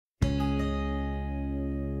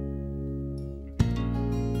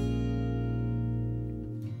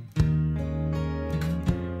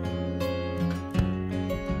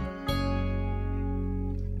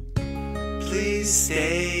Please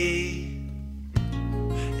stay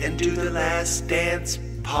and do the last dance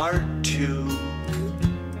part 2.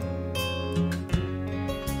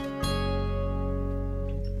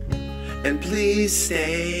 And please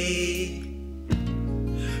stay,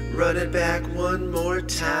 run it back one more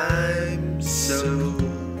time, so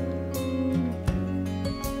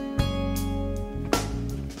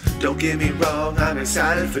don't get me wrong, I'm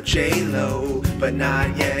excited for J-Lo, but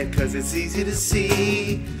not yet, cause it's easy to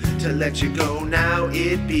see. To let you go now,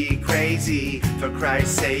 it'd be crazy. For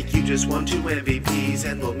Christ's sake, you just won 2 MVPs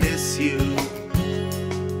and we'll miss you.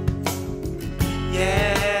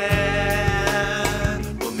 Yeah,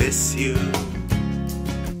 we'll miss you.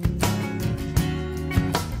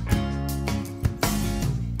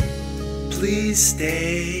 Please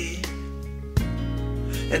stay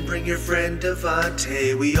and bring your friend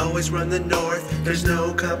Devontae. We always run the North, there's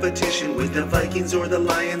no competition with the Vikings or the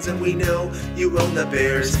Lions, and we know you own the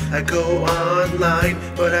Bears. I go online,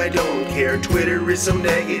 but I don't care. Twitter is so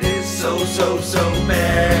negative, so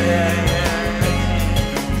bad.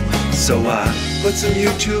 So I put some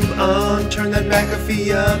YouTube on, turn that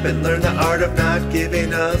McAfee up, and learn the art of not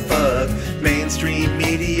giving a fuck. Mainstream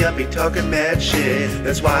media be talking mad shit,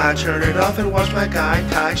 that's why I turn it off and watch my guy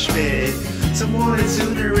Ty Schmidt. Some want it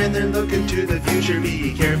sooner and they're looking to the future.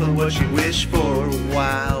 Be careful what you wish for,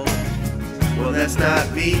 wow. Well, that's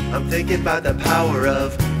not me, I'm thinking about the power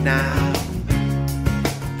of now.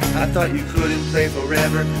 I thought you couldn't play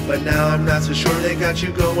forever, but now I'm not so sure. They got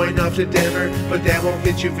you going off to Denver, but that won't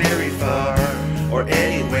get you very far or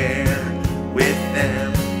anywhere with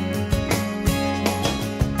them.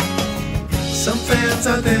 Some fans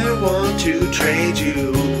out there want to trade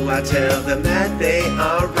you. I tell them that they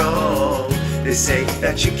are wrong. They say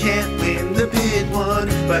that you can't win the big one,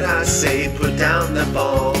 but I say put down the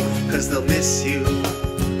ball, cause they'll miss you.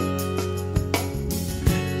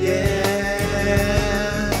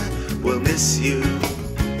 Yeah, we'll miss you.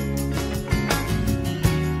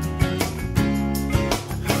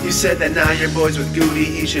 You said that now you're boys with Goody,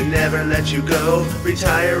 he should never let you go.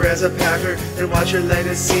 Retire as a Packer and watch your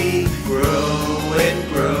legacy grow and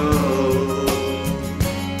grow.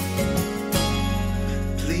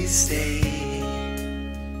 Please stay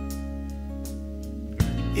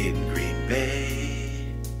in Green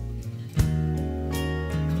Bay.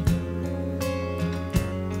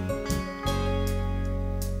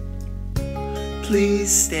 Please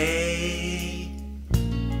stay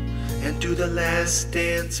and do the last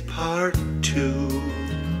dance part 2.